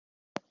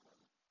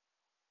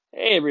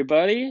Hey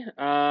everybody.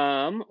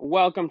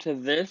 Welcome to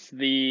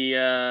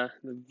the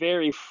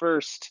very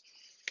first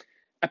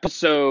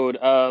episode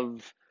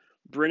of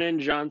Brennan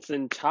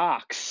Johnson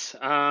Talks.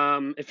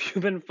 If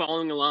you've been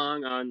following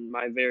along on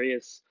my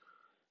various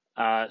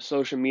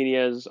social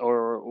medias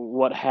or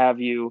what have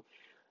you,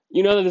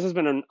 you know that this has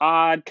been an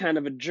odd kind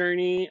of a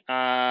journey.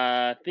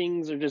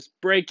 Things are just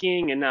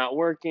breaking and not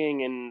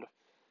working, and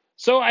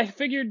so I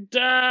figured,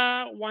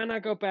 why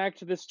not go back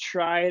to this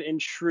tried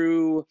and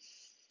true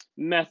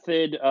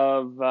method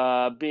of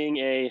being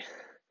a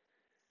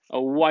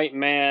white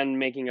man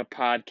making a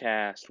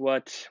podcast.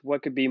 What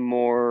could be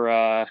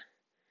more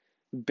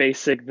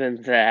basic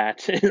than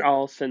that in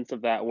all sense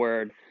of that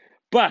word?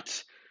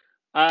 But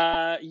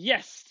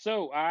yes,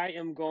 so I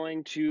am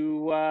going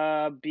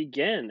to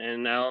begin,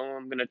 and now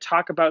I'm going to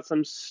talk about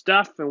some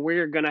stuff, and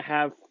we're going to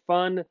have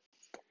fun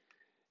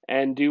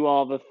and do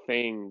all the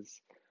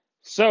things.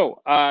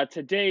 So,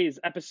 today's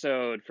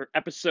episode, for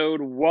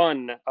episode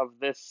one of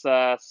this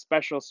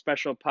special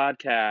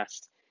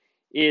podcast,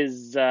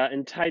 is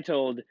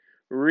entitled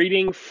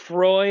Reading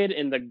Freud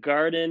in the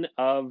Garden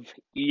of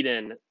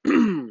Eden.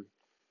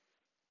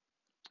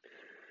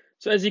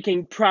 So, as you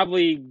can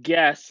probably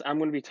guess, I'm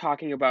going to be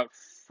talking about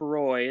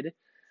Freud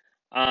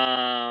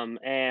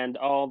and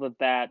all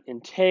that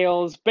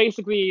entails.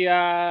 Basically,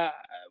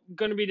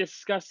 going to be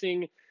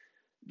discussing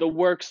the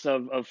works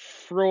of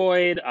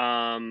Freud.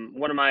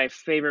 One of my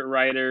favorite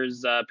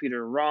writers,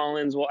 Peter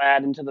Rollins, will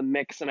add into the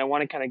mix, and I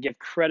want to kind of give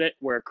credit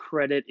where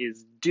credit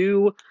is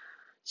due.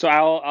 So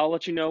I'll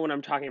let you know when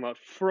I'm talking about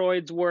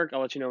Freud's work.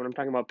 I'll let you know when I'm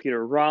talking about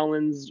Peter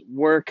Rollins'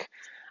 work.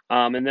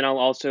 And then I'll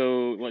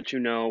also let you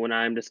know when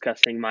I'm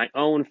discussing my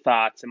own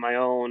thoughts and my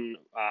own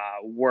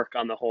work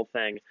on the whole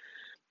thing.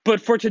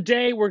 But for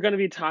today, we're going to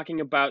be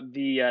talking about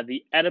the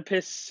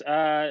Oedipus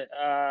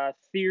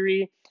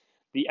theory,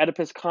 the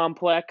Oedipus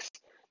complex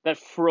that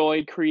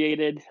Freud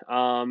created,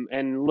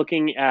 and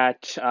looking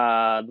at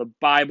the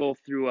Bible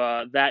through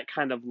that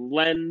kind of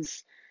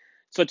lens.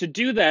 So to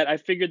do that, I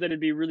figured that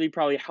it'd be really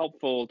probably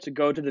helpful to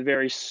go to the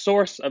very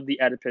source of the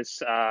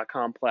Oedipus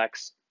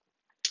complex,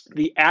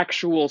 the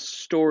actual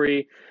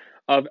story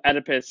of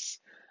Oedipus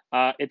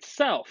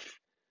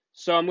itself.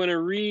 So I'm going to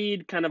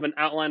read kind of an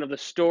outline of the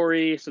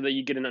story so that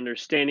you get an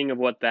understanding of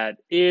what that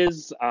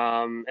is,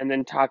 and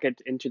then talk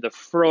it into the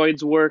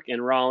Freud's work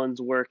and Rollins'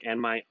 work and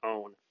my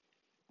own.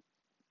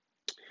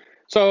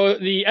 So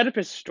the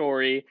Oedipus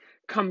story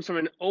comes from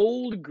an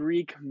old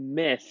Greek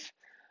myth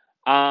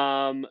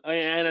and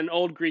an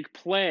old Greek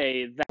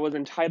play that was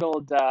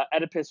entitled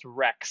Oedipus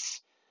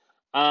Rex.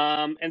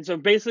 And so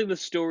basically the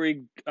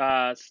story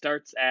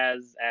starts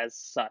as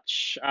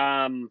such.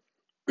 A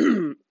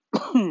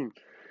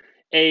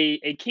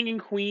king and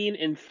queen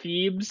in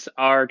Thebes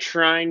are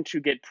trying to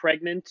get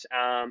pregnant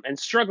and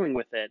struggling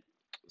with it.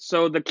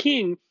 So the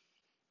king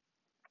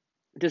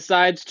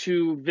decides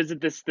to visit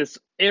this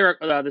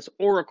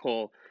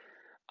oracle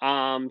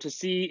to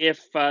see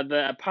if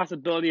the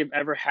possibility of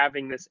ever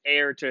having this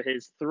heir to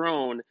his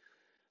throne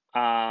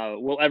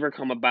will ever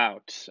come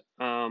about.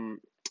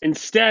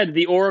 Instead,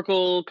 the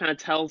oracle kind of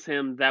tells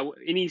him that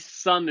any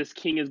son this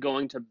king is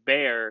going to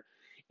bear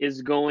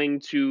is going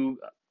to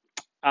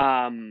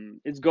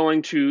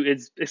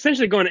is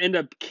essentially going to end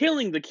up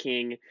killing the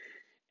king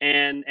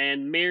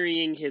and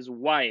marrying his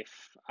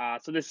wife.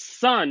 So this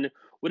son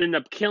would end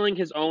up killing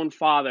his own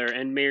father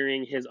and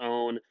marrying his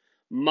own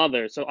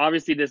mother. So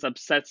obviously this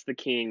upsets the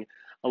king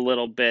a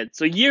little bit.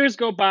 So years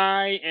go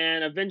by,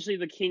 and eventually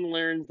the king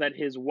learns that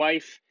his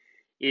wife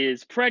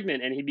is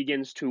pregnant, and he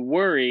begins to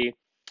worry.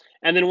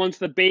 And then once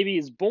the baby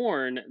is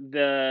born,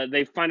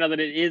 they find out that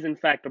it is in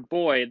fact a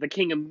boy. The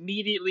king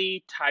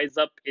immediately ties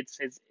up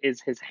his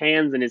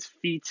hands and his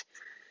feet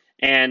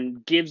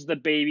and gives the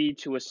baby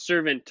to a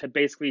servant to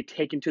basically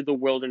take into the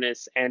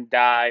wilderness and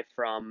die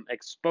from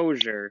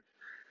exposure.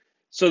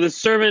 So the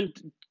servant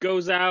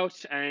goes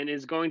out and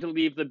is going to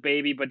leave the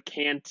baby, but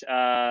can't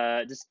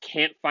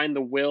find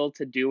the will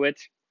to do it.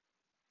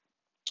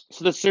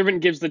 So the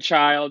servant gives the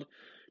child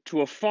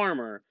to a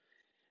farmer,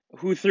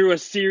 who through a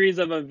series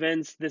of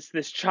events,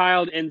 this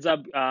child ends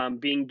up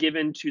being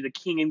given to the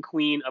king and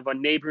queen of a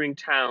neighboring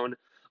town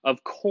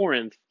of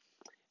Corinth.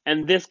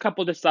 And this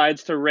couple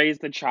decides to raise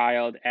the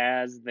child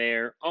as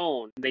their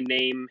own. They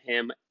name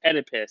him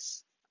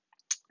Oedipus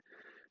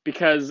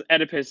because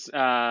Oedipus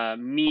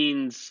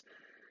means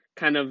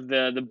kind of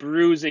the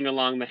bruising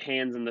along the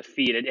hands and the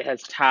feet. It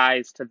has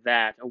ties to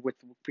that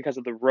because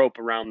of the rope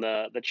around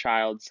the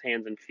child's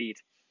hands and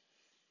feet.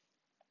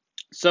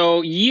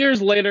 So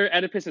years later,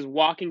 Oedipus is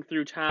walking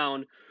through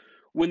town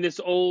when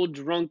this old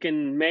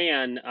drunken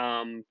man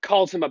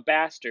calls him a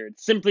bastard,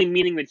 simply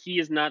meaning that he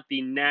is not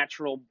the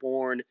natural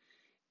born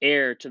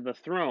heir to the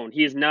throne.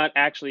 He is not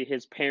actually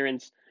his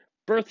parents'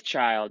 birth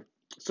child.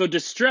 So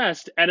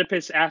distressed,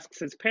 Oedipus asks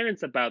his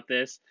parents about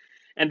this,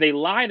 and they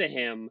lie to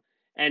him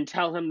and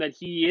tell him that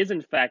he is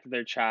in fact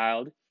their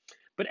child.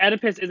 But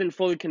Oedipus isn't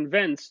fully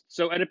convinced,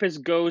 so Oedipus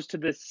goes to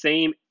the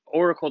same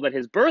oracle that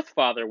his birth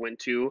father went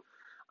to,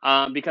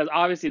 because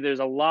obviously there's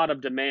a lot of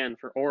demand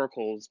for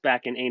oracles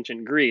back in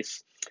ancient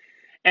Greece.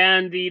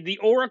 And the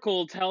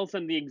oracle tells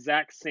him the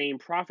exact same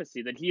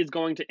prophecy, that he is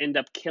going to end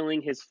up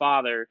killing his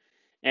father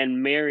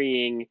and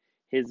marrying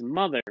his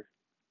mother.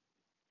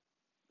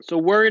 So,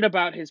 worried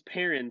about his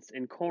parents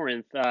in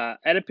Corinth,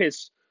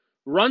 Oedipus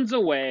runs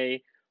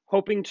away,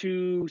 hoping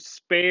to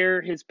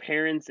spare his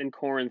parents in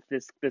Corinth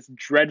this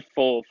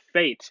dreadful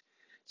fate.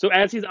 So,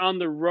 as he's on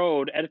the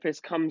road, Oedipus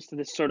comes to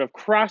this sort of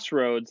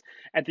crossroads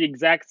at the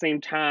exact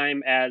same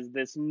time as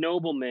this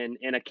nobleman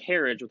in a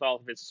carriage with all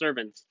of his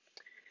servants.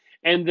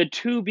 And the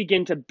two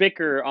begin to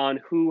bicker on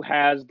who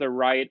has the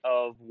right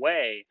of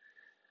way.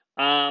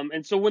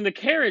 And so, when the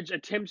carriage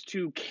attempts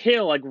to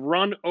kill, like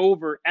run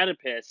over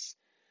Oedipus,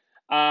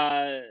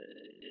 uh,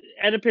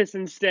 Oedipus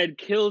instead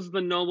kills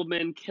the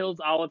nobleman, kills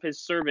all of his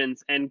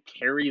servants, and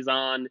carries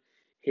on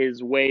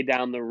his way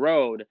down the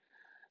road.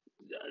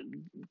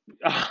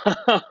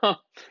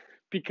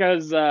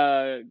 Because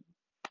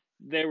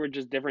they were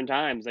just different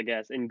times, I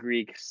guess, in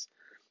Greeks.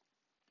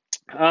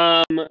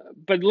 Um,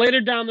 but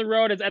later down the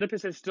road, as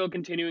Oedipus is still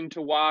continuing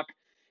to walk,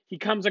 he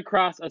comes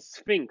across a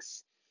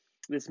sphinx,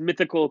 this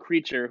mythical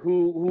creature,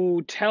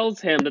 who tells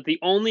him that the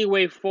only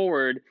way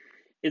forward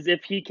is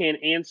if he can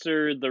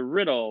answer the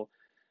riddle.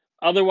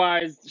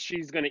 Otherwise,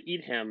 she's going to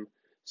eat him.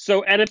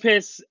 So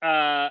Oedipus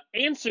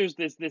answers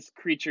this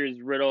creature's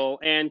riddle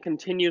and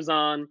continues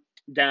on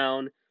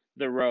down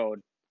the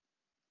road.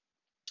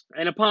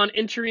 And upon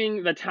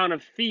entering the town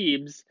of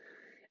Thebes,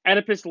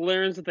 Oedipus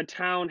learns that the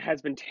town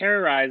has been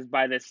terrorized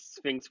by this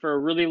sphinx for a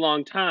really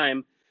long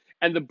time,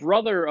 and the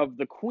brother of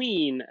the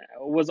queen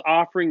was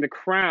offering the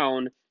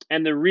crown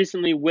and the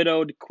recently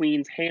widowed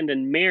queen's hand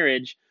in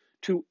marriage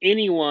to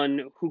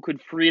anyone who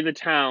could free the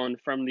town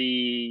from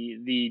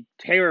the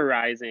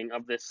terrorizing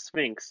of this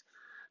sphinx.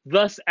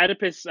 Thus,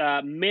 Oedipus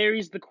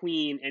marries the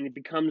queen and he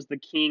becomes the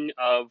king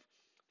of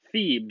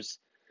Thebes.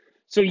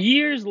 So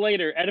years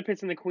later,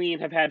 Oedipus and the queen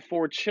have had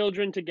four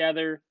children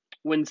together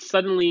when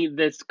suddenly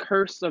this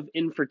curse of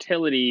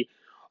infertility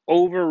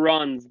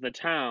overruns the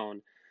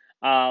town.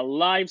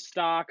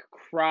 Livestock,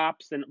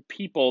 crops, and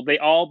people, they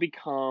all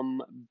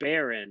become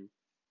barren.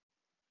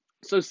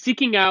 So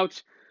seeking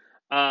out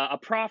a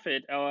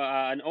prophet,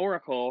 an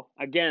oracle,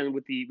 again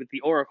with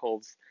the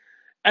oracles,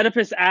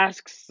 Oedipus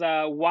asks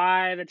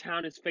why the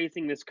town is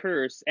facing this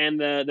curse, and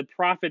the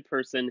prophet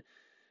person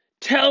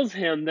tells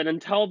him that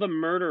until the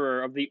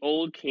murderer of the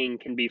old king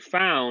can be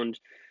found,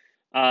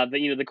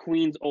 the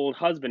queen's old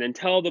husband,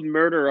 until the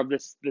murder of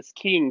this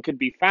king could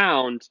be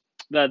found,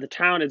 the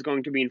town is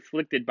going to be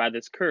inflicted by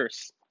this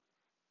curse.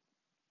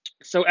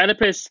 So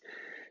Oedipus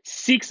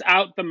seeks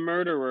out the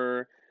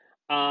murderer,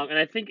 and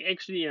I think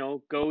actually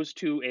goes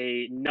to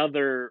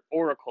another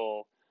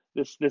oracle.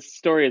 This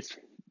story is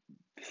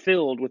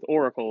filled with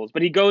oracles,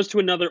 but he goes to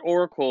another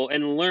oracle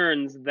and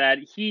learns that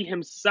he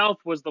himself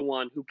was the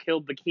one who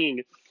killed the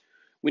king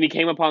when he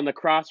came upon the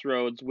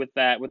crossroads with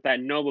that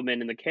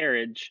nobleman in the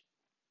carriage.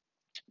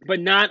 But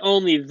not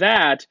only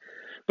that,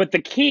 but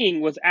the king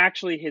was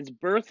actually his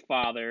birth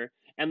father,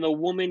 and the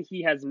woman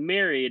he has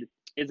married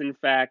is in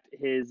fact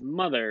his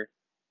mother.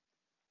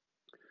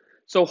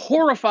 So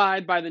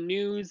horrified by the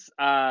news,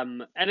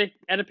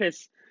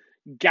 Oedipus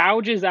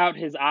gouges out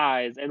his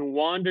eyes and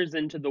wanders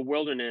into the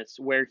wilderness,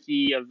 where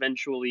he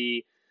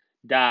eventually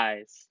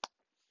dies.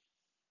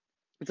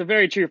 It's a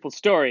very cheerful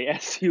story,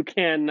 as you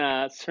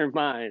can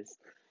surmise.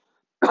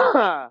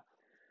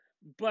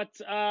 But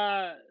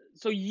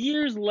so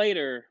years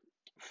later,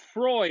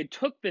 Freud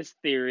took this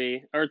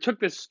theory, or took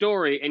this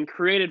story, and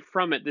created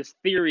from it this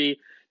theory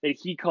that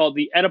he called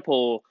the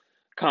Oedipal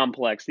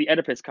complex, the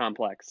Oedipus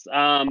complex,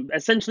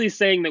 essentially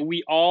saying that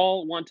we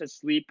all want to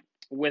sleep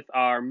with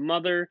our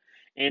mother,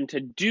 and to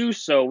do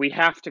so, we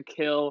have to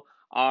kill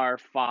our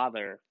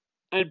father.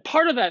 And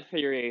part of that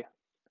theory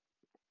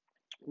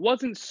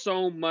wasn't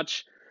so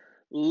much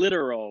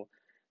literal.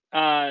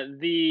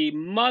 The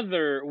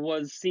mother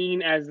was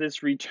seen as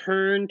this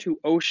return to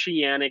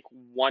oceanic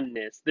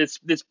oneness,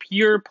 this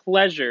pure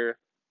pleasure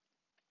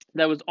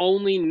that was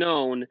only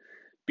known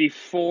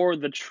before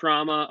the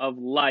trauma of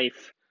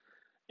life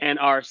and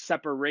our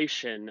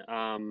separation.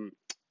 From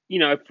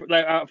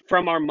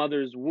our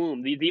mother's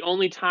womb. The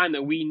only time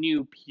that we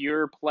knew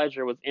pure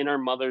pleasure was in our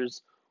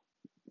mother's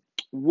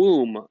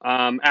womb.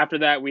 After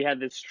that, we had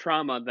this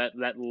trauma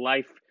that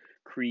life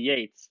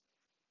creates.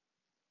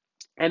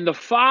 And the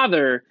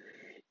father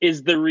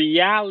is the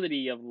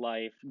reality of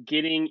life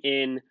getting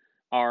in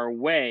our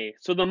way.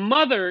 So the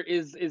mother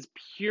is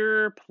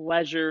pure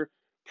pleasure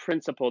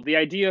principle. The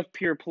idea of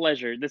pure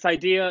pleasure. This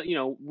idea,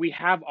 we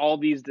have all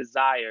these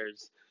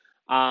desires.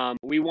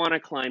 We want to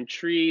climb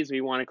trees.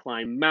 We want to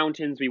climb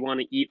mountains. We want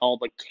to eat all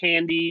the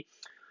candy.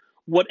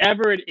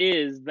 Whatever it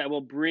is that will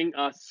bring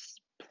us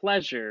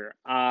pleasure,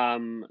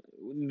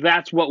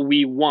 that's what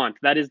we want.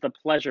 That is the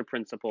pleasure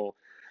principle.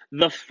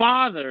 The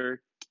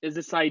father is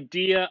this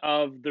idea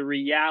of the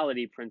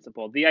reality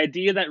principle, the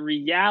idea that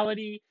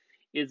reality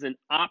is an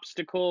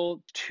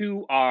obstacle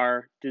to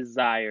our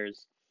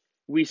desires.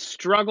 We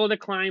struggle to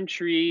climb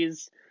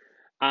trees.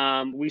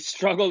 We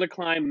struggle to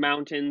climb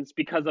mountains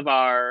because of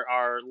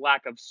our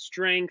lack of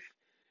strength,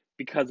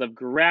 because of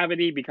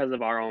gravity, because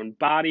of our own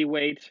body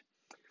weight.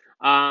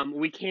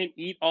 We can't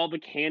eat all the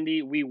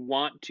candy we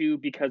want to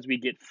because we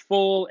get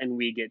full and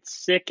we get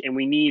sick and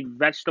we need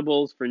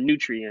vegetables for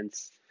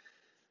nutrients.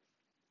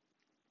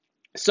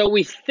 So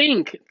we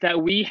think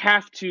that we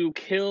have to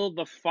kill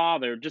the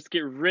father, just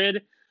get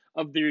rid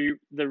of the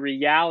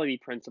reality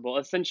principle,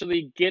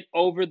 essentially get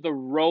over the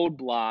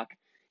roadblock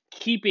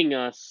keeping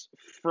us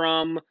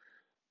from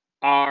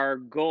our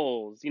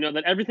goals.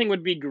 That everything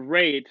would be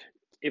great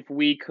if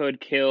we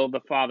could kill the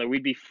father.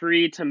 We'd be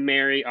free to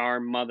marry our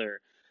mother,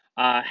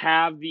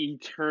 have the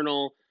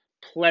eternal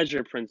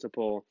pleasure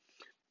principle.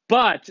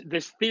 But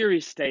this theory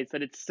states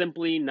that it's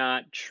simply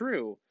not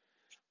true.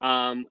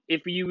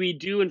 If we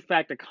do, in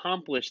fact,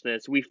 accomplish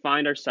this, we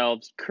find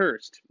ourselves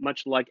cursed,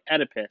 much like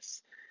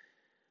Oedipus.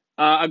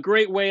 A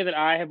great way that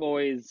I have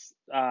always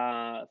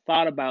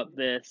thought about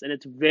this, and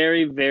it's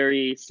very,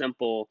 very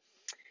simple,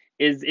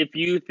 is if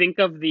you think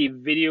of the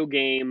video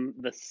game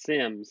The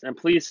Sims, and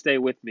please stay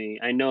with me.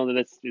 I know that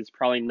this is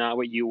probably not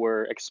what you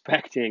were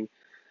expecting,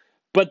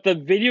 but the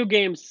video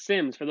game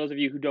Sims, for those of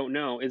you who don't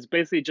know, is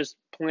basically just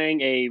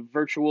playing a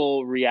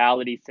virtual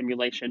reality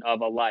simulation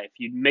of a life.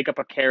 You make up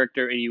a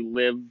character and you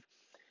live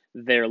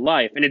their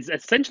life. And it's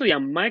essentially a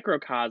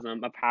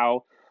microcosm of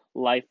how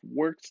life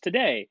works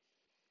today.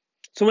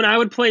 So when I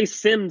would play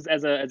Sims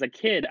as a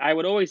kid, I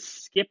would always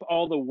skip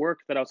all the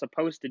work that I was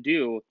supposed to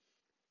do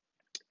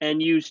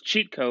and use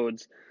cheat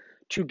codes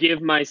to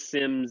give my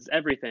Sims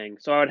everything.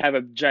 So I would have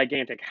a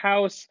gigantic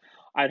house,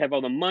 I'd have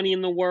all the money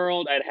in the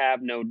world, I'd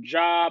have no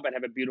job, I'd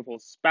have a beautiful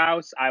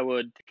spouse, I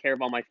would take care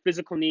of all my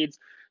physical needs,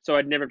 so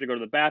I'd never have to go to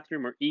the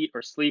bathroom or eat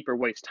or sleep or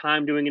waste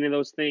time doing any of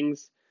those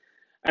things.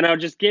 And I would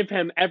just give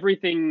him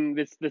everything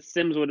the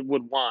Sims would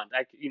want.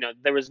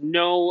 There was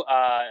no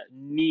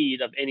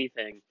need of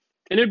anything.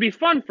 And it would be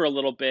fun for a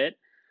little bit,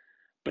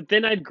 but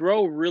then I'd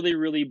grow really,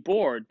 really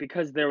bored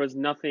because there was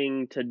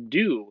nothing to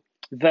do.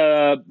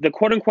 The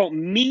quote unquote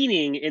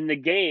meaning in the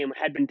game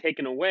had been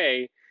taken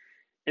away,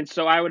 and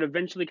so I would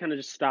eventually kind of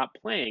just stop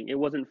playing. It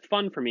wasn't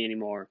fun for me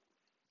anymore.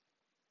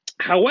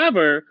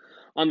 However,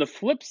 on the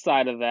flip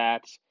side of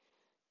that,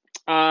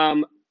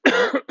 um,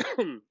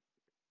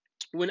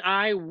 when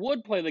I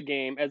would play the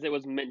game as it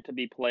was meant to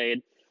be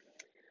played,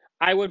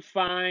 I would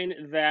find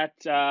that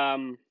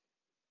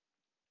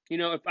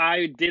if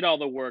I did all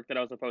the work that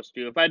I was supposed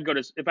to do, if I'd go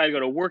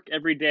to work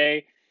every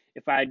day,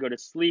 if I'd go to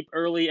sleep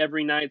early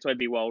every night so I'd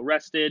be well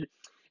rested,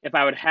 if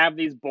I would have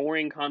these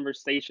boring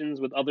conversations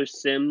with other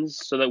Sims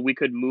so that we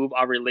could move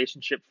our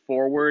relationship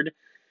forward,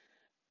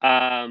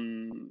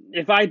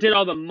 if I did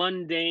all the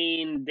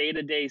mundane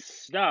day-to-day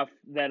stuff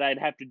that I'd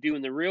have to do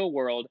in the real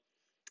world,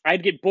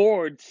 I'd get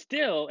bored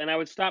still and I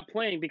would stop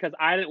playing because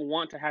I didn't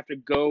want to have to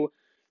go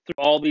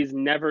through all these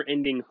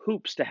never-ending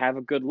hoops to have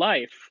a good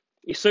life.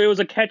 So it was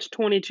a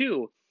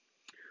catch-22.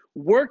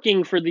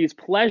 Working for these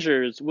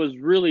pleasures was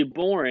really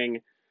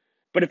boring,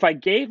 but if I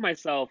gave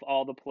myself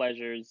all the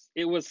pleasures,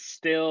 it was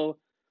still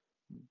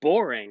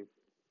boring.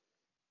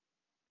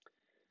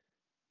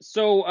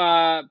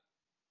 So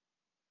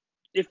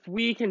if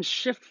we can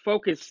shift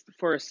focus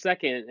for a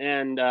second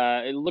and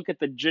look at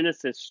the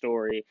Genesis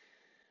story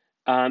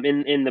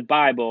in the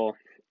Bible,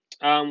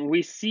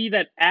 we see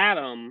that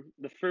Adam,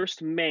 the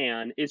first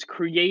man, is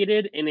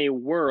created in a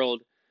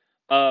world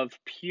of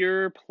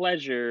pure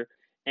pleasure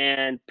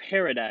and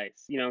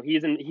paradise.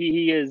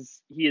 He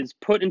is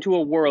put into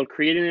a world,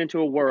 created into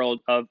a world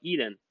of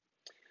Eden.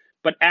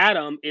 But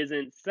Adam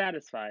isn't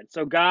satisfied.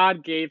 So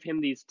God gave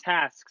him these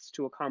tasks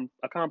to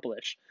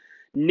accomplish.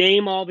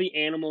 Name all the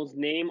animals,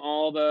 name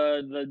all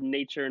the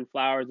nature and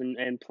flowers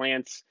and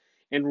plants,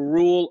 and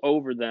rule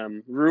over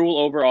them. Rule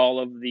over all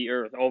of the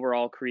earth, over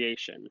all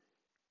creation.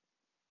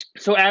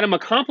 So Adam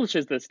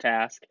accomplishes this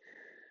task,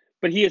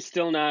 but he is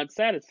still not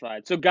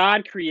satisfied. So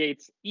God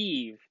creates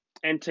Eve,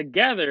 and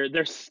together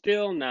they're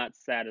still not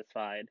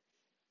satisfied.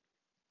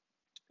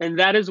 And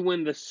that is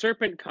when the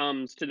serpent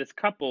comes to this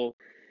couple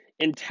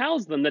and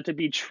tells them that to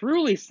be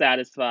truly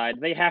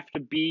satisfied, they have to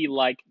be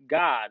like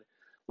God,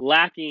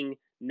 lacking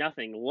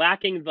nothing,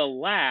 lacking the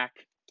lack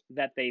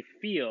that they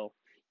feel.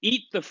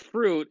 Eat the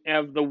fruit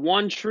of the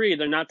one tree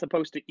they're not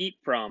supposed to eat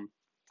from.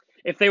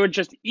 If they would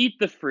just eat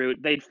the fruit,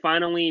 they'd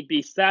finally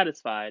be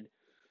satisfied.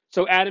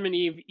 So Adam and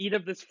Eve eat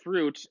of this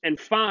fruit and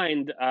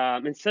find,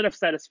 instead of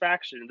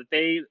satisfaction, that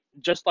they,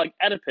 just like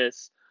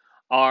Oedipus,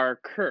 are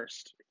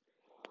cursed.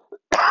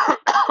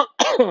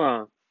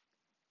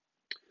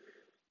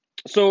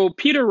 So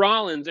Peter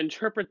Rollins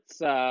interprets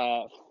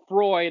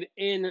Freud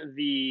in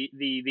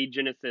the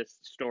Genesis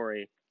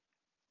story.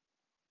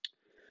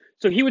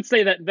 So he would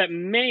say that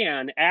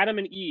man, Adam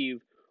and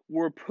Eve,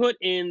 were put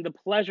in the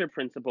pleasure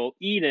principle,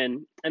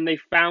 Eden, and they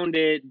found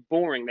it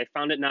boring. They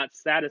found it not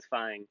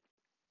satisfying,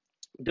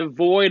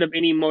 devoid of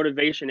any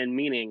motivation and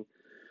meaning.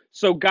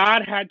 So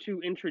God had to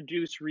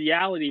introduce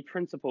reality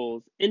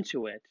principles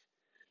into it.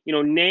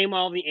 Name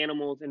all the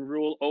animals and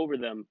rule over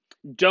them.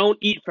 Don't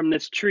eat from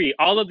this tree.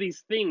 All of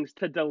these things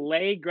to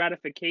delay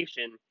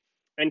gratification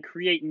and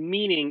create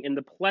meaning in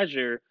the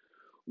pleasure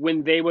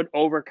when they would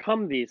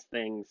overcome these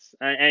things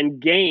and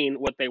gain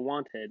what they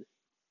wanted.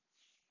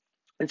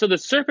 And so the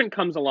serpent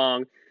comes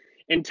along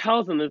and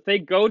tells them that if they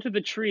go to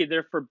the tree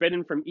they're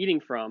forbidden from eating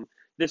from,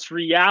 this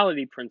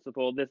reality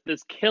principle,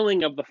 this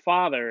killing of the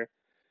father,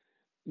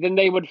 then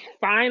they would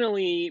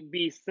finally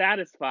be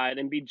satisfied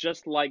and be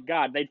just like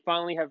God. They'd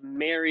finally have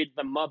married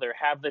the mother,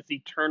 have this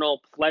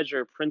eternal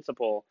pleasure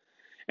principle.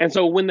 And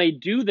so when they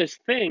do this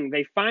thing,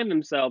 they find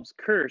themselves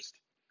cursed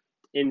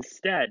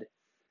instead.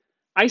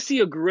 I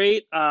see a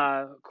great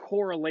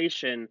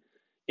correlation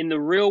in the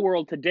real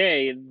world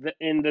today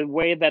in the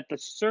way that the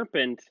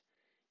serpent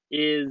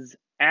is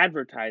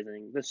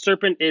advertising. The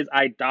serpent is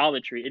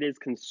idolatry, it is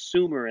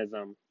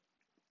consumerism.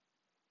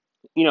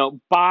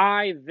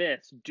 Buy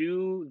this,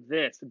 do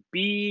this,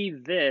 be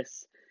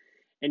this,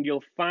 and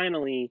you'll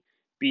finally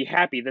be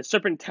happy. The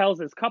serpent tells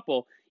his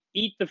couple,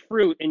 eat the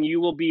fruit and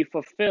you will be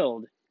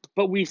fulfilled.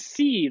 But we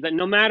see that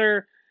no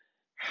matter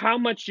how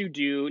much you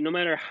do, no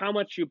matter how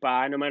much you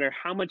buy, no matter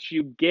how much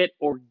you get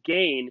or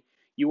gain,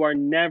 you are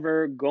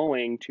never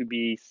going to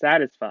be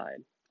satisfied.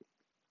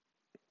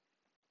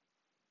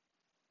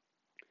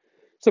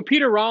 So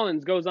Peter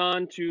Rollins goes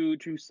on to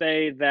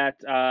say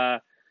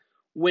that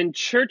when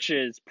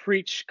churches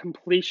preach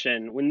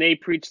completion, when they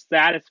preach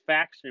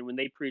satisfaction, when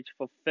they preach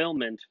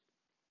fulfillment,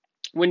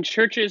 when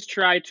churches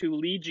try to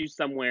lead you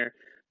somewhere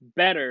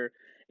better,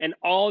 and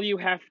all you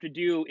have to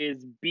do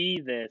is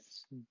be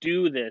this,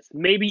 do this,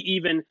 maybe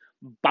even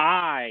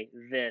buy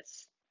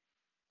this,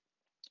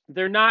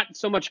 they're not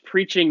so much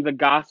preaching the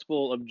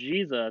gospel of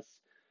Jesus,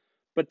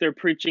 but they're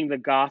preaching the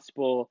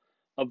gospel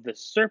of the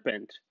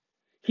serpent.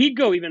 He'd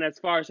go even as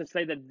far as to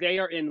say that they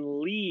are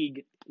in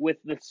league with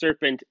the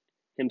serpent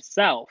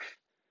himself.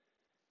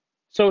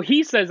 So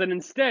he says that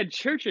instead,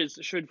 churches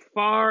should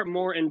far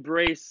more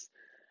embrace,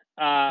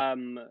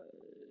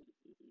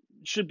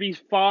 should be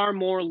far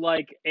more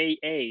like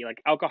AA,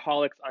 like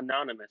Alcoholics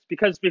Anonymous.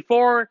 Because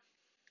before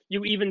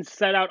you even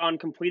set out on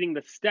completing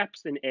the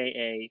steps in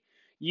AA,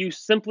 you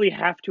simply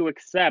have to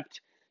accept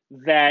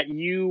that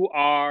you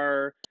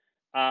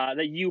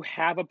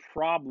have a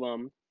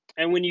problem.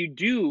 And when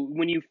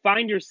you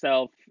find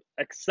yourself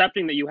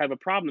accepting that you have a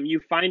problem, you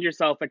find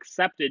yourself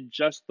accepted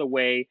just the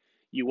way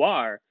you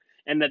are,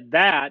 and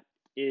that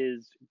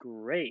is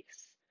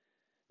grace.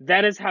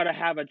 That is how to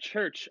have a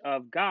church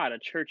of God, a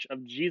church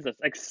of Jesus.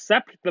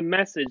 Accept the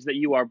message that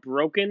you are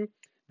broken,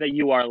 that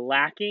you are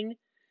lacking,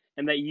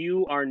 and that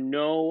you are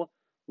no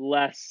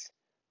less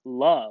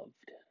loved.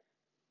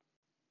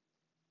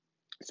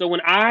 So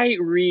when I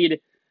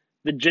read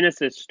the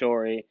Genesis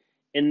story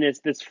in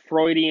this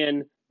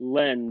Freudian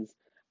lens,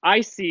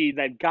 I see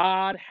that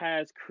God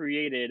has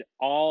created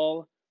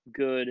all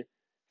good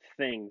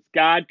things.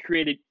 God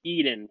created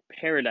Eden,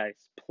 paradise,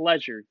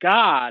 pleasure.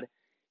 God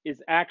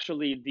is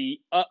actually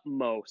the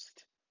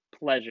utmost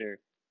pleasure.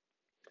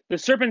 The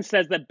serpent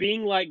says that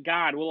being like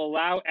God will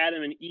allow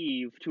Adam and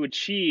Eve to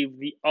achieve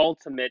the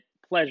ultimate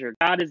pleasure.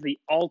 God is the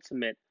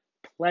ultimate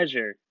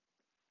pleasure.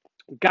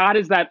 God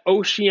is that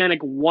oceanic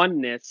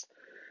oneness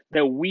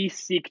that we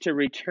seek to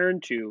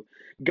return to.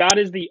 God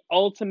is the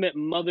ultimate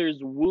mother's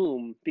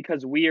womb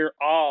because we are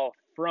all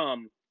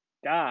from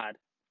God.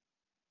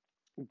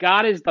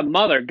 God is the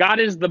mother. God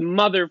is the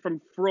mother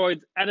from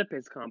Freud's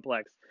Oedipus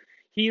complex.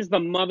 He is the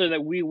mother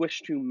that we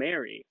wish to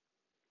marry.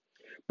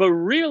 But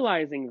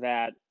realizing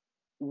that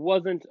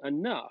wasn't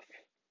enough.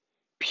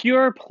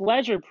 Pure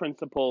pleasure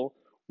principle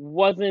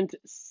wasn't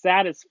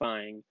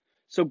satisfying.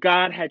 So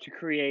God had to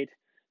create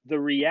the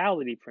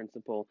reality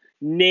principle.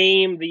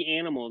 Name the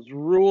animals,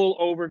 rule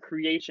over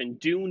creation,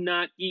 do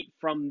not eat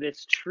from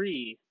this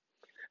tree.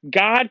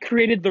 God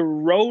created the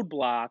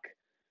roadblock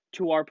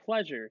to our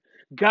pleasure.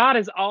 God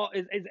is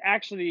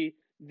actually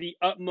the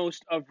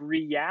utmost of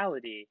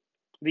reality,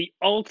 the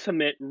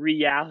ultimate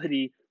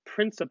reality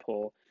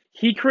principle.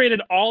 He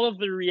created all of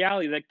the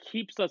reality that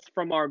keeps us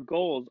from our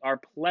goals,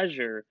 our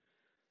pleasure,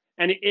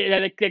 and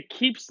it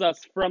keeps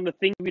us from the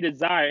things we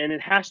desire, and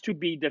it has to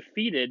be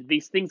defeated,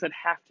 these things that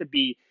have to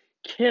be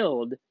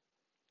killed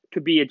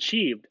to be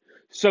achieved.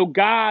 So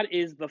God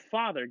is the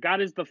father. God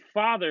is the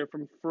father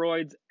from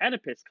Freud's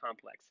Oedipus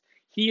complex.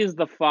 He is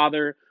the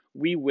father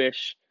we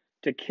wish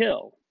to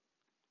kill.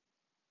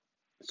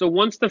 So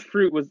once the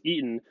fruit was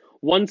eaten,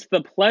 once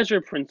the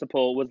pleasure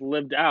principle was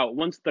lived out,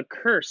 once the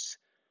curse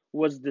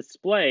was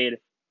displayed,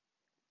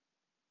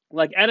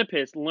 like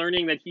Oedipus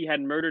learning that he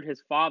had murdered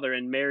his father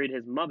and married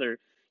his mother,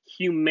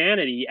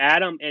 humanity,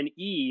 Adam and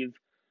Eve,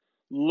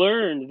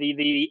 learned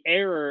the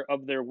error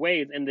of their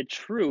ways and the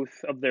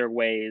truth of their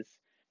ways,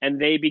 and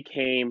they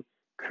became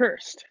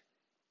cursed.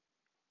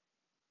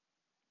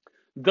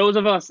 Those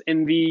of us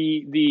in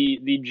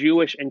the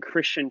Jewish and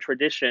Christian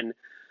tradition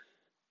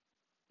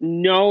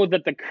know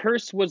that the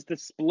curse was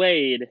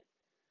displayed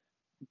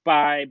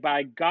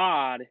by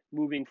God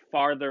moving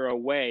farther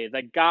away,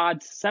 that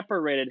God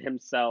separated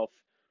himself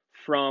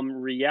from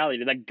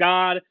reality, that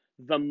God,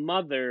 the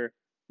mother,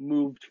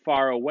 moved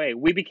far away.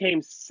 We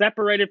became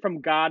separated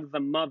from God, the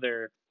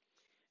mother,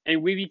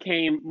 and we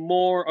became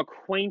more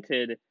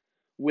acquainted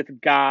with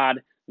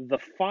God, the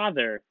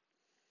Father.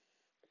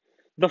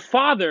 The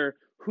Father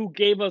who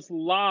gave us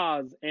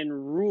laws and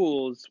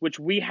rules which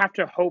we have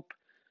to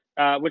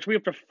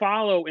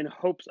follow in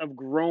hopes of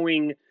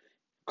growing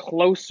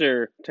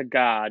closer to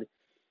God.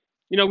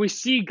 We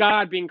see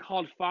God being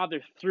called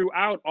Father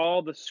throughout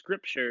all the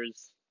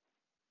scriptures.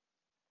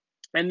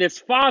 And this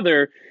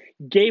Father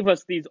gave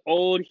us these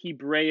old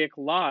Hebraic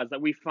laws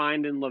that we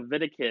find in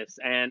Leviticus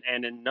and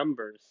in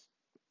Numbers.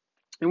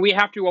 And we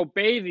have to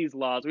obey these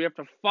laws. We have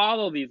to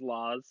follow these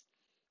laws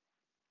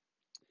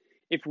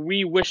if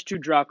we wish to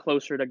draw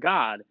closer to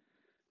God.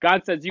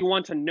 God says, you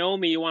want to know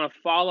me, you want to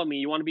follow me,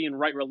 you want to be in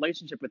right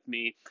relationship with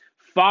me,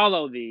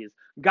 follow these.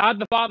 God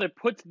the Father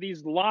puts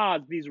these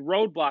laws, these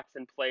roadblocks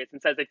in place and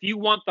says, if you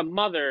want the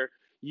mother,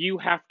 you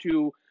have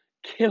to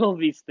kill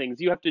these things.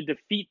 You have to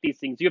defeat these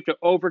things. You have to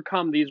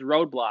overcome these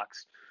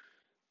roadblocks.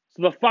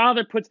 So the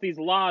Father puts these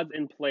laws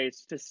in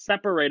place to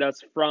separate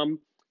us from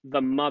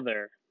the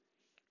mother.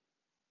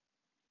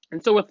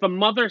 And so with the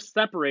mother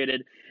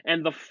separated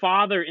and the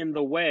Father in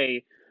the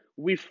way,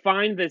 we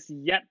find this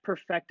yet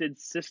perfected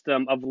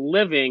system of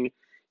living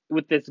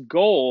with this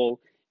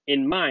goal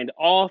in mind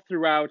all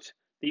throughout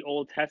the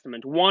Old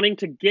Testament, wanting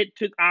to get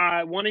to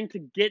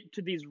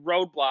these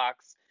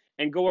roadblocks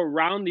and go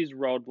around these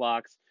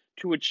roadblocks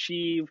to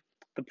achieve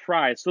the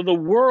prize. So the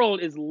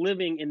world is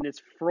living in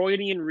this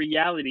Freudian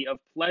reality of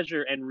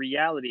pleasure and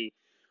reality.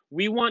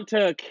 We want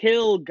to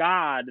kill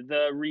God,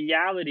 the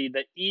reality,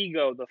 the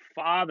ego, the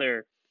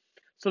Father,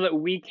 so that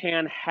we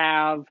can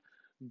have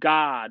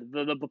God,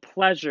 the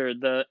pleasure,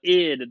 the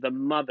id, the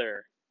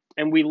mother.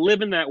 And we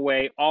live in that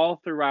way all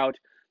throughout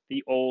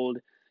the Old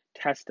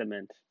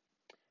Testament.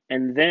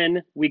 And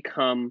then we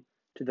come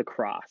to the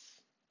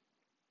cross.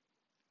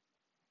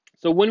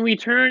 So when we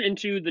turn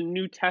into the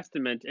New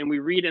Testament and we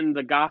read in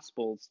the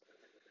Gospels,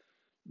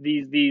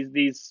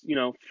 these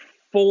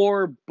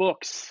 4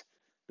 books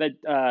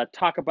that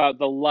talk about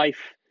the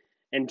life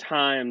and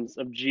times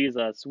of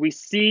Jesus, we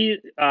see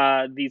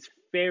these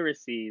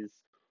Pharisees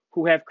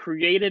who have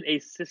created a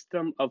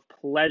system of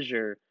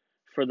pleasure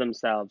for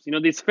themselves.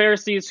 These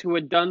Pharisees who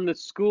had done the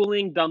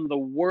schooling, done the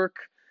work,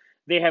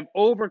 they have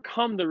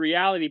overcome the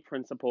reality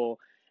principle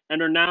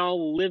and are now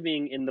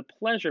living in the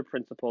pleasure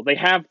principle. They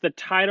have the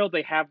title,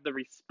 they have the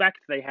respect,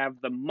 they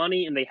have the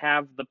money, and they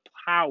have the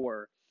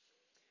power.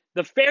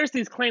 The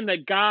Pharisees claim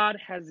that God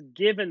has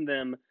given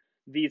them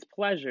these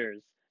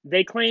pleasures.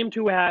 They claim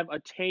to have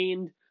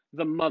attained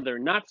the mother,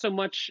 not so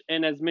much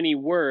in as many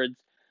words,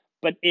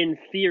 but in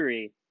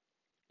theory,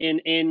 in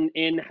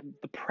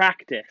the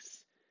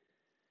practice.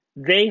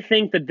 They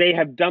think that they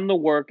have done the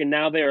work and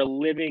now they are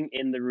living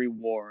in the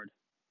reward.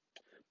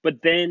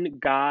 But then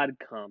God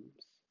comes.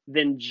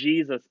 Then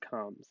Jesus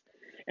comes.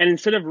 And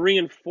instead of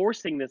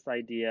reinforcing this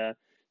idea,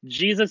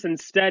 Jesus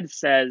instead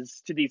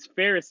says to these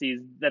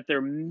Pharisees that they're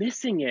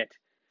missing it.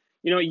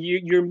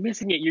 You're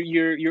missing it.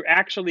 You're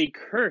actually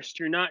cursed.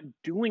 You're not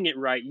doing it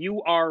right.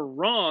 You are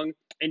wrong,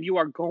 and you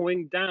are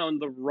going down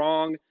the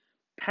wrong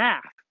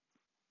path.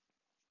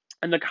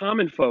 And the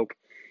common folk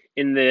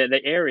in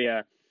the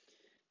area,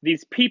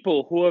 these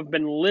people who have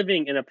been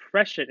living in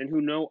oppression and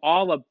who know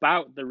all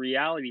about the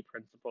reality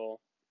principle,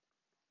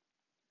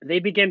 they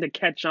begin to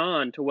catch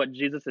on to what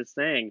Jesus is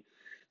saying.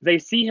 They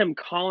see him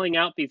calling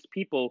out these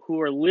people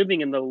who are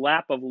living in the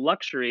lap of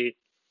luxury,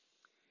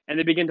 and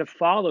they begin to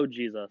follow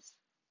Jesus.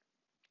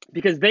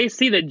 Because they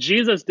see that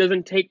Jesus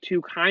doesn't take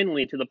too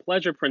kindly to the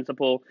pleasure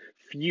principle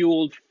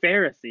fueled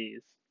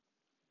Pharisees.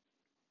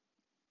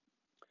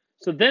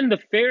 So then the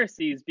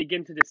Pharisees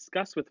begin to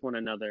discuss with one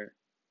another.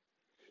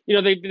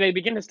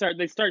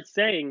 They start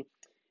saying,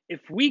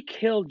 if we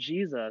kill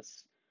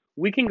Jesus,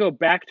 we can go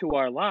back to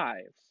our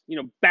lives,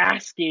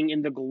 basking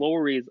in the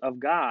glories of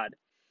God.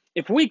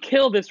 If we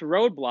kill this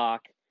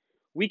roadblock,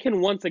 we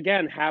can once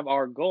again have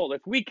our goal.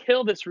 If we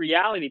kill this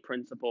reality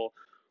principle,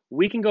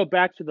 we can go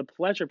back to the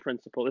pleasure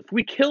principle. If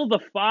we kill the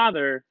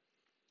Father,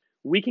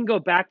 we can go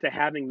back to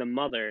having the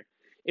mother.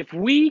 If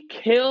we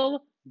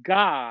kill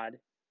God,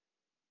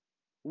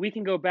 we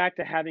can go back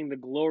to having the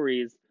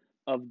glories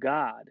of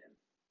God.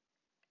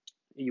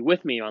 Are you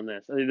with me on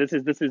this?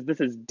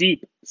 This is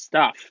deep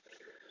stuff.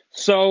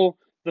 So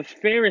the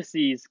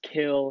Pharisees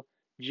kill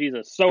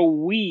Jesus. So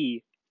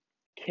we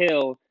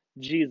kill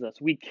Jesus.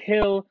 We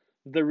kill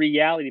the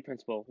reality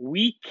principle.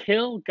 We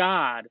kill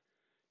God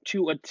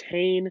to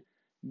attain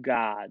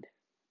God.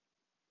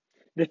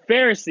 The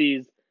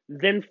Pharisees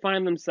then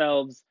find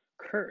themselves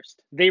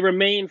cursed. They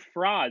remain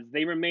frauds.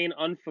 They remain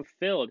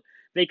unfulfilled.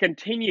 They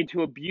continue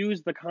to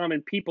abuse the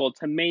common people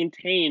to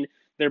maintain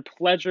their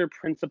pleasure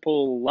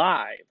principle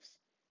lives.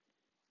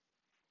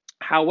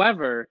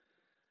 However,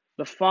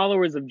 the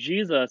followers of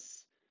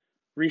Jesus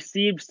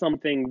received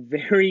something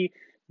very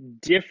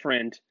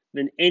different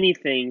than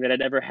anything that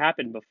had ever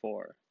happened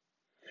before.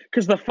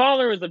 Because the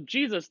followers of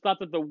Jesus thought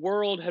that the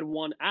world had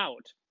won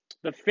out.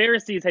 The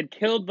Pharisees had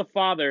killed the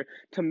Father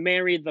to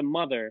marry the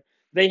mother.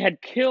 They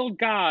had killed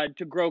God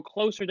to grow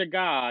closer to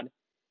God,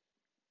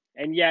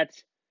 and yet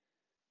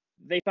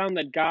they found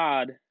that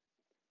God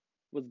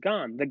was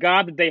gone. The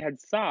God that they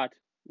had sought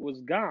was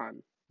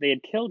gone. They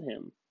had killed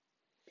him.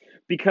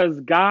 because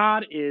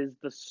God is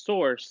the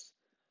source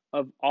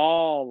of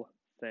all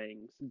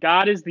things.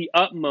 God is the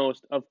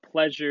utmost of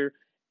pleasure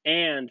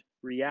and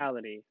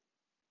reality.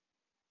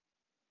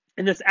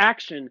 In this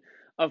action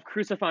of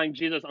crucifying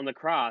Jesus on the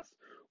cross,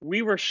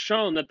 we were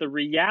shown that the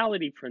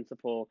reality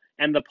principle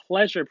and the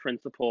pleasure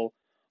principle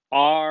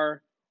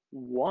are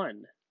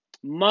one.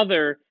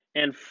 Mother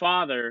and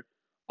father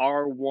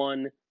are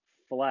one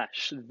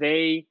flesh.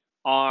 They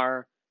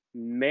are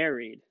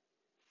married.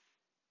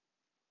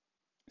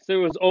 So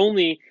it was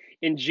only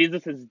in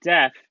Jesus'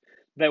 death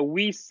that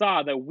we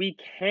saw that we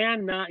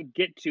cannot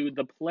get to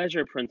the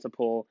pleasure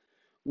principle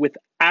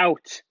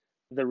without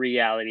the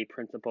reality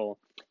principle.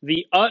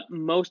 The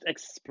utmost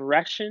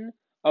expression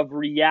of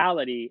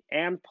reality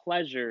and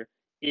pleasure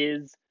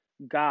is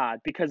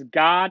God, because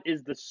God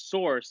is the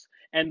source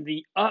and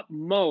the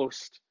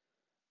utmost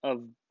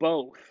of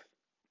both.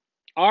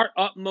 Our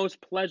utmost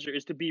pleasure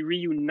is to be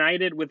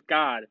reunited with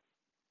God,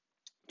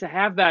 to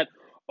have that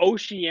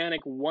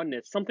oceanic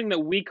oneness, something that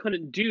we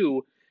couldn't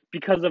do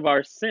because of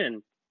our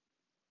sin.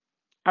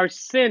 Our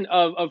sin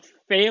of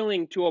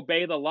failing to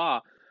obey the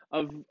law,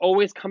 of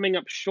always coming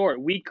up short.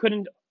 We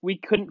couldn't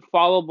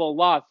follow the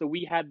law, so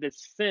we had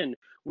this sin.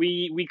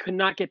 We could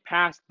not get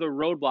past the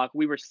roadblock.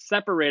 We were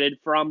separated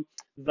from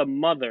the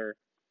mother.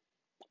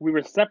 We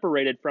were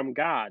separated from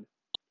God.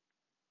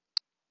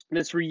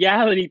 This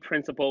reality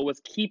principle was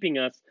keeping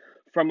us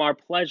from our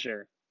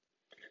pleasure.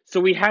 So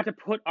we had to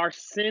put our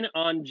sin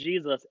on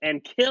Jesus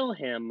and kill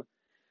him.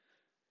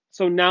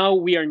 So now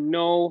we are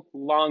no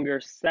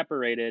longer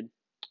separated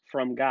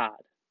from God.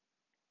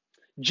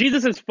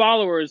 Jesus'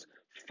 followers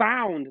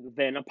found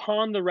then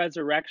upon the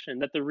resurrection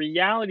that the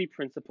reality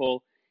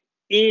principle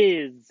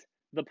is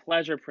the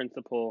pleasure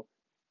principle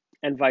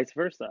and vice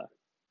versa.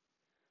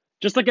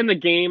 Just like in the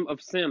game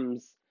of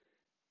Sims,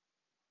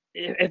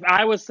 if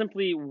I was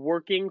simply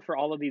working for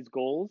all of these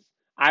goals,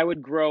 I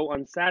would grow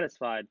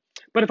unsatisfied.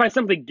 But if I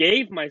simply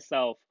gave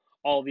myself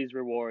all these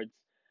rewards,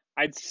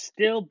 I'd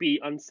still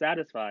be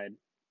unsatisfied.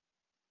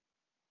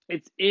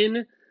 It's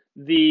in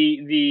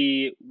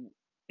the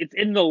it's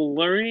in the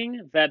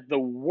learning that the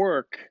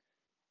work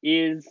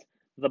is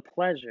the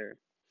pleasure.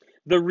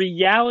 The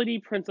reality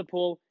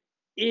principle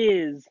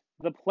is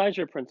the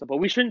pleasure principle.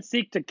 We shouldn't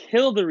seek to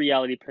kill the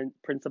reality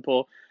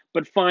principle,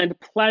 but find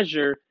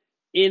pleasure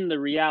in the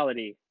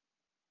reality.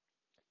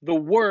 The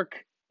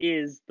work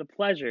is the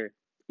pleasure.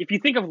 If you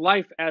think of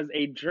life as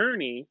a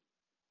journey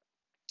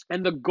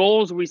and the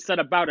goals we set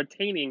about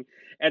attaining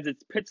as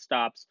its pit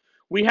stops,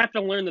 we have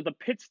to learn that the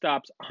pit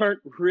stops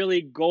aren't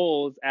really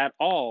goals at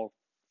all,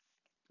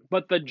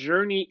 but the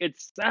journey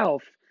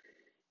itself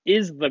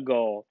is the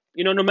goal.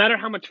 No matter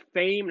how much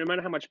fame, no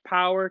matter how much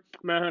power,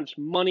 no matter how much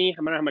money,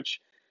 no matter how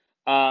much,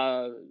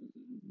 uh,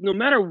 no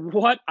matter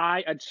what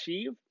I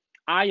achieve,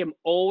 I am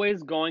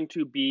always going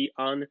to be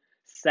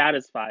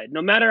unsatisfied.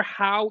 No matter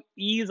how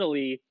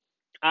easily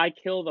I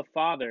kill the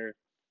father,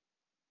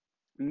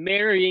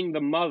 marrying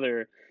the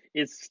mother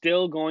is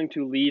still going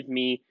to leave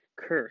me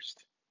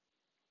cursed.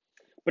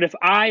 But if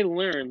I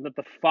learn that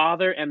the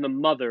father and the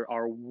mother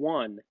are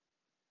one,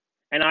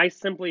 and I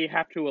simply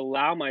have to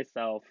allow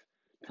myself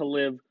to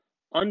live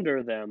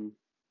under them,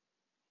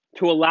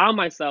 to allow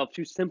myself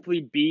to simply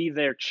be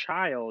their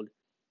child,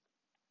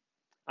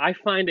 I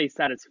find a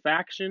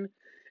satisfaction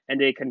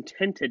and a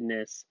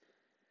contentedness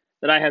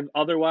that I have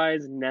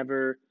otherwise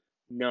never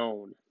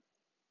known.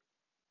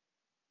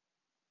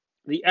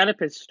 The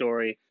Oedipus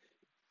story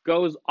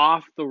goes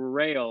off the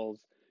rails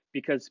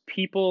because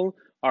people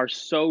are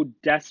so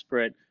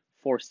desperate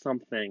for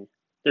something.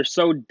 They're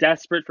so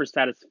desperate for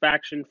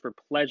satisfaction, for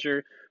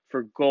pleasure,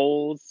 for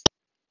goals.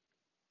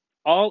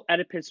 All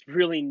Oedipus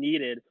really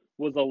needed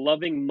was a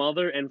loving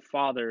mother and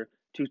father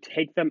to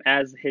take them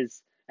as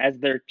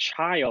their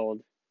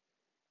child,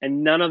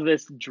 and none of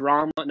this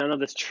drama, none of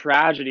this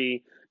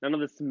tragedy, none of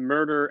this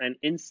murder and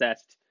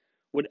incest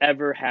would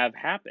ever have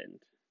happened.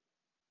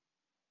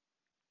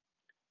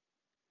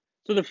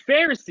 So the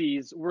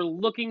Pharisees were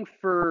looking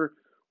for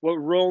what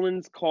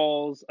Rollins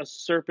calls a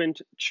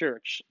serpent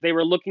church. They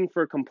were looking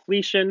for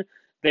completion,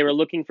 they were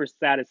looking for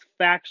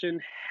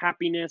satisfaction,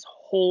 happiness,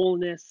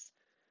 wholeness.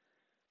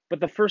 But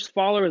the first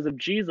followers of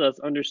Jesus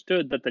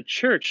understood that the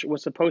church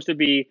was supposed to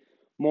be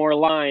more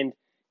aligned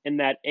in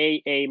that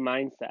AA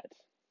mindset.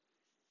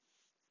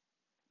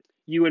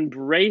 You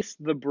embrace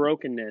the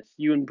brokenness,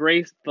 you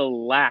embrace the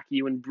lack,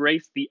 you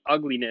embrace the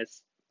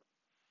ugliness,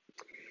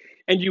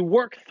 and you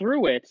work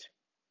through it,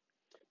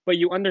 but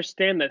you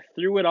understand that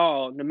through it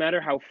all, no matter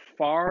how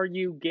far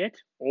you get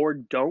or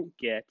don't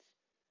get,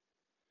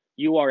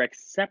 you are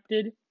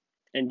accepted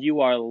and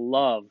you are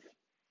loved.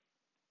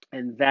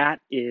 And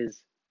that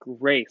is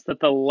grace. That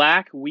the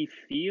lack we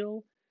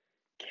feel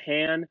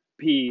can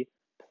be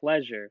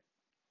pleasure.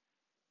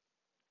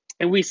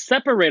 And we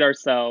separate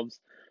ourselves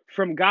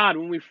from God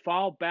when we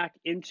fall back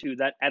into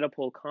that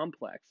Oedipal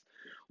complex.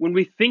 When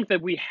we think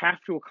that we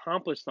have to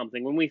accomplish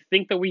something, when we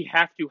think that we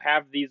have to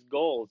have these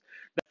goals,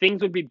 that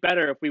things would be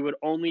better if we would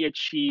only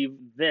achieve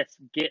this,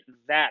 get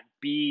that,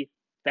 be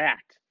that.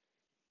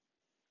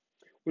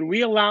 When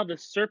we allow the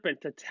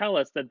serpent to tell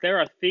us that there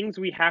are things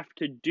we have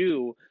to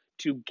do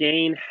to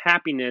gain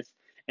happiness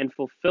and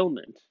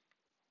fulfillment.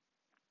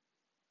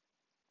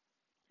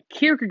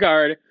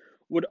 Kierkegaard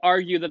would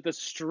argue that the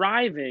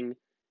striving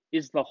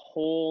is the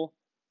whole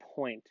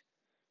point.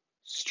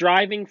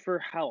 Striving for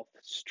health,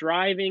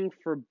 striving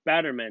for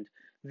betterment.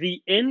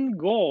 The end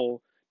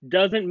goal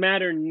doesn't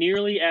matter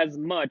nearly as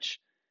much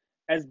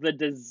as the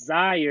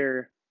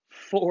desire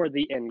for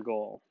the end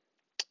goal.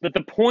 That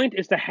the point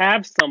is to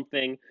have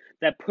something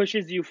that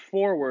pushes you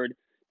forward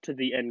to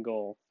the end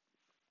goal.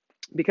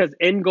 Because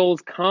end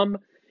goals come,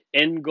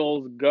 end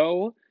goals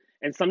go,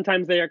 and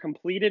sometimes they are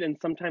completed and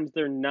sometimes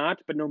they're not,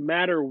 but no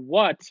matter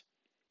what,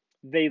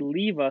 they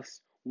leave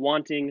us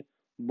wanting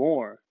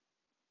more.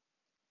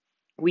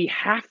 We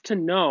have to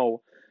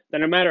know that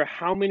no matter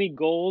how many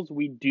goals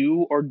we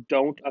do or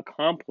don't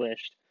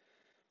accomplish,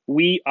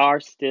 we are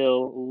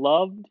still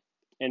loved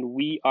and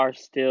we are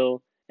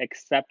still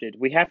accepted.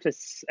 We have to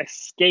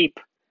escape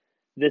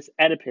this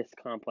Oedipus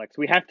complex.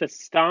 We have to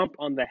stomp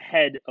on the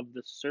head of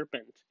the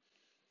serpent.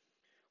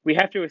 We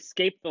have to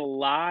escape the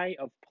lie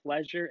of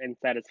pleasure and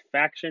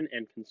satisfaction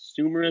and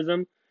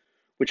consumerism,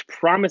 which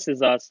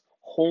promises us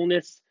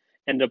wholeness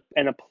and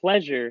a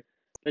pleasure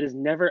that is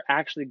never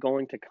actually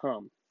going to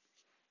come.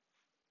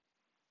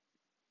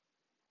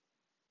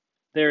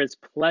 There is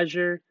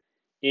pleasure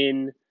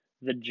in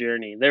the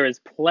journey. There is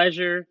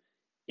pleasure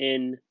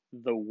in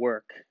the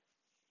work.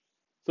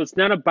 So it's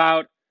not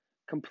about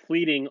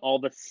completing all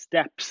the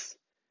steps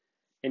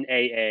in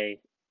AA.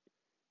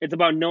 It's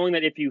about knowing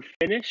that if you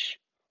finish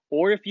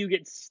or if you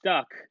get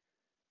stuck,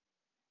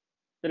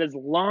 that as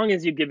long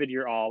as you give it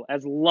your all,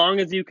 as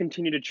long as you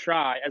continue to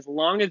try, as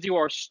long as you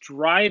are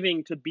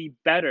striving to be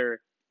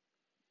better,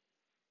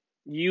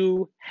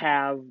 you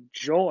have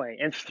joy.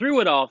 And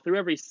through it all, through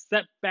every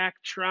setback,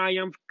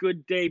 triumph,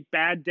 good day,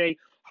 bad day,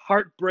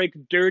 heartbreak,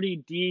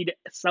 dirty deed,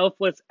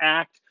 selfless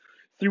act,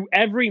 through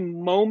every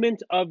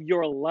moment of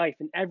your life,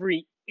 in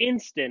every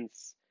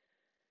instance,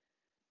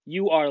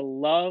 you are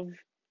loved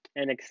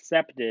and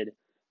accepted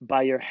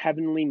by your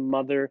heavenly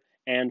mother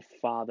and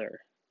father,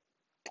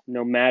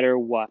 no matter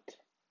what.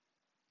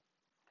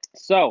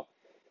 So,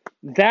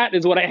 that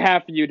is what I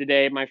have for you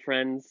today, my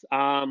friends.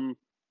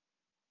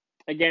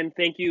 Again,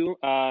 thank you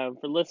for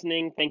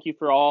listening. Thank you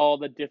for all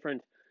the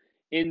different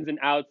ins and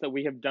outs that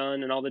we have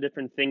done and all the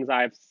different things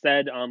I've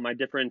said on my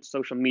different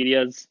social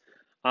medias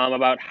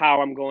about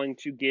how I'm going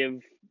to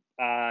give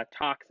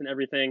talks and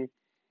everything.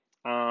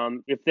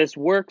 If this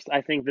works,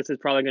 I think this is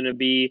probably going to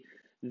be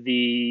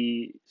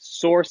the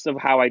source of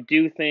how I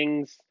do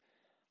things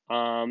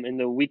in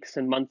the weeks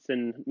and months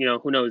and,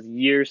 who knows,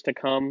 years to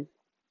come.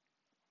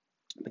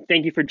 But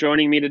thank you for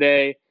joining me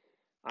today.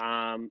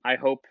 I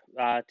hope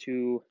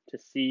to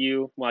see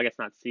you. Well, I guess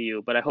not see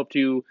you, but I hope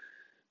to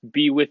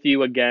be with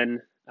you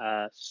again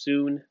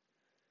soon.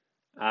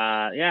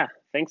 Yeah,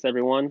 thanks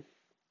everyone.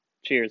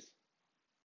 Cheers.